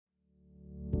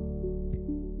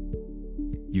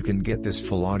You can get this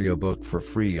full audiobook for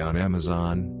free on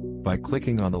Amazon by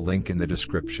clicking on the link in the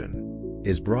description.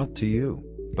 Is brought to you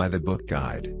by the Book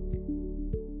Guide.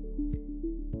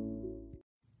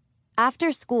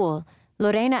 After school,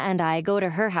 Lorena and I go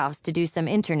to her house to do some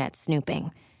internet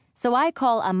snooping. So I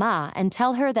call Ama and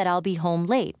tell her that I'll be home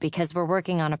late because we're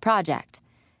working on a project.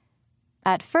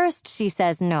 At first, she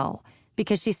says no,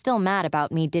 because she's still mad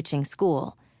about me ditching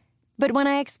school. But when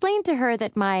I explain to her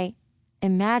that my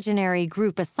imaginary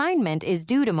group assignment is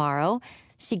due tomorrow,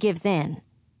 she gives in.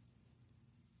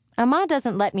 Ama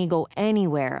doesn't let me go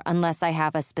anywhere unless I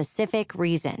have a specific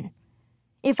reason.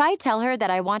 If I tell her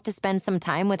that I want to spend some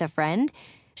time with a friend,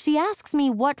 she asks me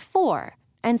what for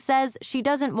and says she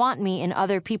doesn't want me in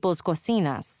other people's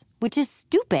cocinas, which is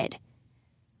stupid.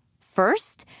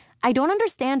 First, I don't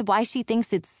understand why she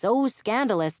thinks it's so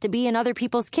scandalous to be in other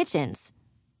people's kitchens.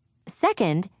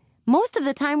 Second, most of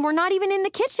the time we're not even in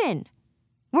the kitchen.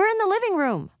 We're in the living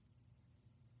room.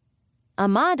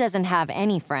 Ama doesn't have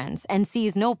any friends and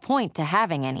sees no point to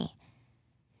having any.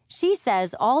 She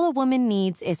says all a woman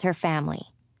needs is her family.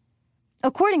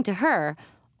 According to her,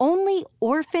 only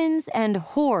orphans and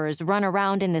whores run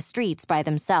around in the streets by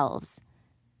themselves.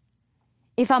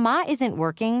 If Ama isn't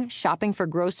working, shopping for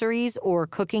groceries, or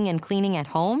cooking and cleaning at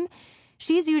home,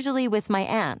 she's usually with my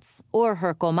aunts or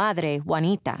her comadre,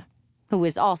 Juanita, who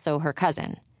is also her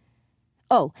cousin.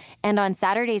 Oh, and on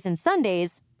Saturdays and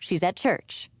Sundays, she's at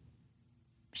church.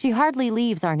 She hardly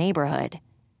leaves our neighborhood.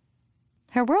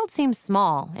 Her world seems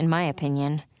small, in my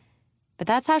opinion, but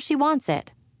that's how she wants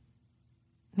it.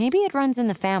 Maybe it runs in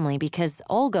the family because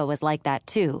Olga was like that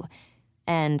too,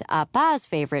 and Apa's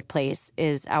favorite place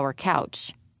is our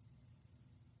couch.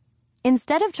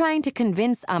 Instead of trying to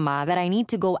convince Ama that I need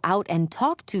to go out and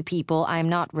talk to people I'm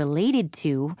not related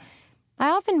to, I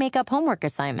often make up homework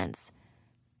assignments.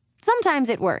 Sometimes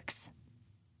it works.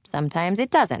 Sometimes it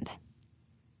doesn't.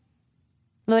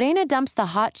 Lorena dumps the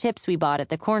hot chips we bought at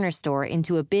the corner store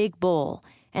into a big bowl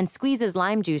and squeezes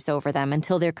lime juice over them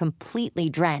until they're completely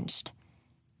drenched.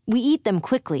 We eat them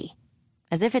quickly,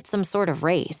 as if it's some sort of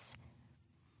race.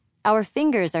 Our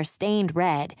fingers are stained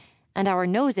red, and our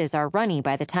noses are runny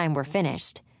by the time we're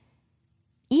finished.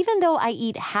 Even though I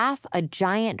eat half a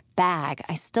giant bag,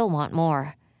 I still want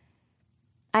more.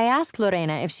 I ask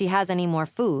Lorena if she has any more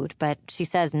food, but she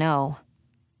says no.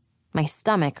 My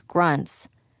stomach grunts.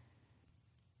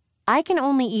 I can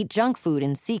only eat junk food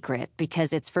in secret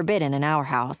because it's forbidden in our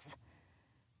house.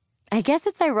 I guess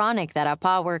it's ironic that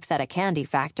Apa works at a candy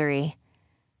factory.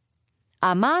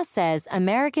 Ama says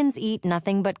Americans eat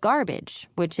nothing but garbage,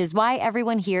 which is why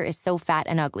everyone here is so fat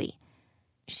and ugly.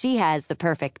 She has the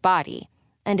perfect body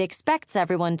and expects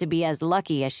everyone to be as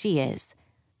lucky as she is.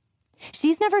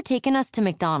 She's never taken us to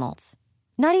McDonald's,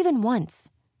 not even once,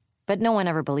 but no one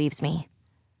ever believes me.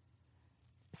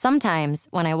 Sometimes,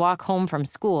 when I walk home from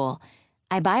school,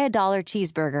 I buy a $1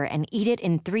 cheeseburger and eat it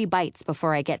in 3 bites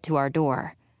before I get to our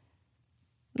door.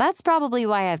 That's probably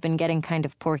why I've been getting kind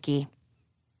of porky.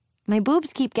 My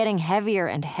boobs keep getting heavier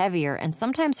and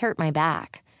sometimes hurt my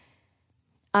back.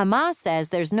 Ama says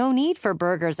there's no need for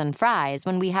burgers and fries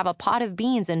when we have a pot of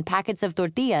beans and packets of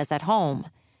tortillas at home.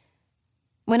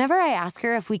 Whenever I ask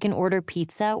her if we can order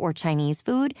pizza or Chinese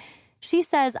food, she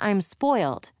says I'm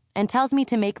spoiled and tells me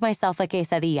to make myself a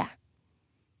quesadilla.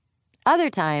 Other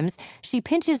times, she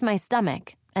pinches my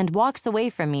stomach and walks away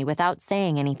from me without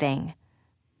saying anything.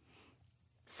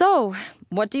 So,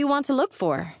 what do you want to look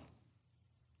for?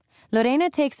 Lorena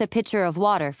takes a pitcher of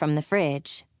water from the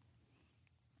fridge.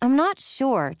 I'm not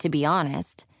sure, to be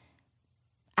honest.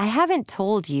 I haven't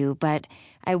told you, but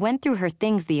I went through her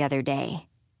things the other day.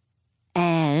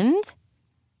 And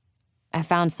I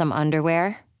found some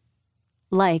underwear.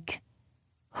 Like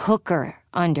hooker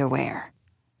underwear.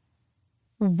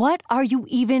 What are you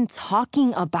even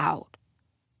talking about?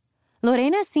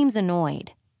 Lorena seems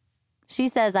annoyed. She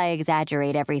says I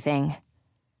exaggerate everything.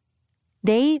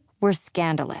 They were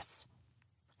scandalous.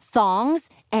 Thongs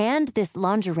and this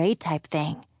lingerie type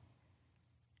thing.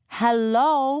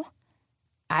 Hello?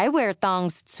 I wear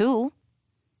thongs too.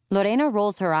 Lorena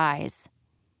rolls her eyes.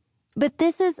 But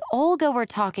this is Olga we're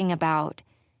talking about.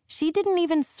 She didn't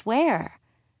even swear.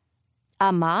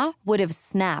 Ama would have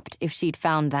snapped if she'd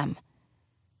found them.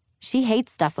 She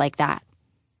hates stuff like that.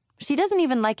 She doesn't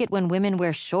even like it when women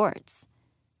wear shorts.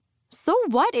 So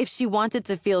what if she wanted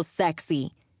to feel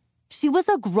sexy? She was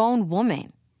a grown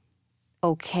woman.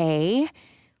 Okay,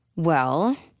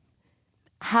 well,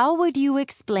 how would you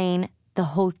explain the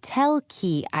hotel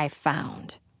key I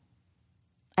found?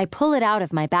 I pull it out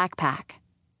of my backpack.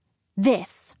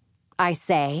 This, I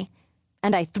say,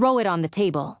 and I throw it on the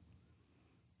table.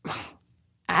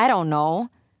 I don't know.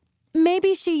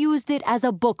 Maybe she used it as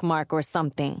a bookmark or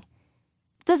something.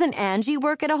 Doesn't Angie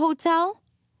work at a hotel?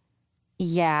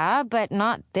 Yeah, but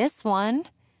not this one.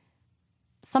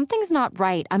 Something's not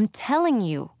right, I'm telling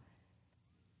you.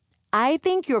 I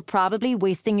think you're probably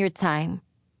wasting your time.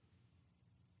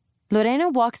 Lorena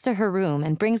walks to her room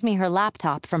and brings me her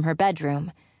laptop from her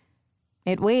bedroom.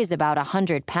 It weighs about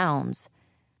 100 pounds.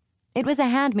 It was a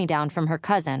hand-me-down from her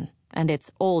cousin, and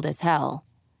it's old as hell.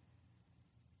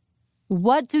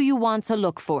 What do you want to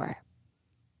look for?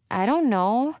 I don't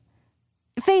know.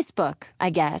 Facebook, I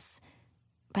guess.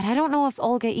 But I don't know if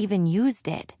Olga even used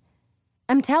it.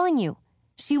 I'm telling you,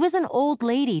 she was an old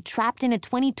lady trapped in a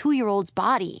 22-year-old's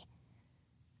body.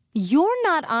 You're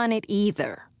not on it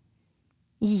either.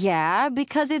 Yeah,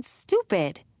 because it's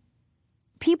stupid.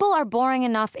 People are boring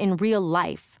enough in real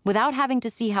life without having to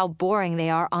see how boring they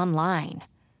are online.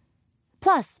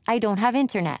 Plus, I don't have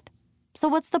internet. So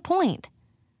what's the point?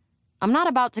 I'm not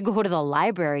about to go to the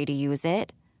library to use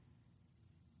it.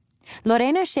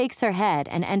 Lorena shakes her head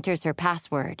and enters her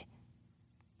password.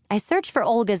 I search for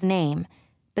Olga's name,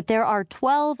 but there are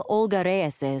 12 Olga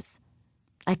Reyeses.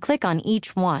 I click on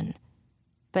each one,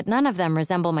 but none of them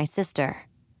resemble my sister.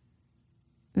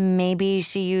 Maybe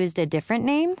she used a different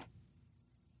name?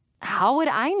 How would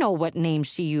I know what name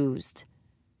she used?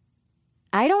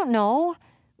 I don't know.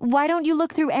 Why don't you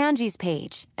look through Angie's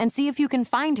page and see if you can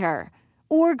find her,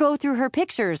 or go through her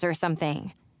pictures or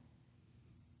something?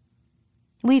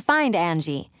 We find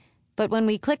Angie, but when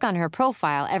we click on her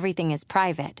profile, everything is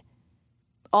private.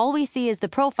 All we see is the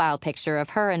profile picture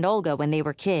of her and Olga when they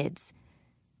were kids.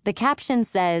 The caption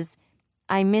says,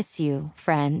 "I miss you,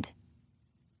 friend."